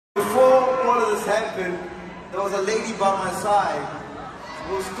Before all of this happened, there was a lady by my side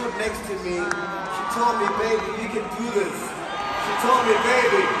who stood next to me. She told me, baby, you can do this. She told me,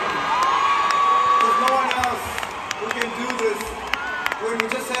 baby, there's no one else who can do this. When we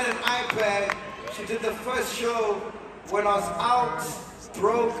just had an iPad, she did the first show when I was out,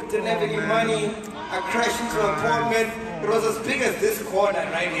 broke, didn't have any money. I crashed into an apartment. It was as big as this corner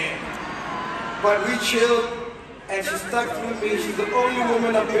right here. But we chilled. And she stuck through me. She's the only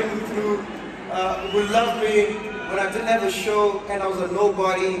woman I've been through who loved me when I didn't have a show and I was a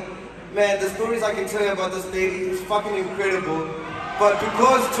nobody. Man, the stories I can tell you about this lady is fucking incredible. But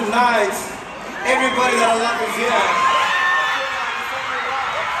because tonight, everybody that I love is here,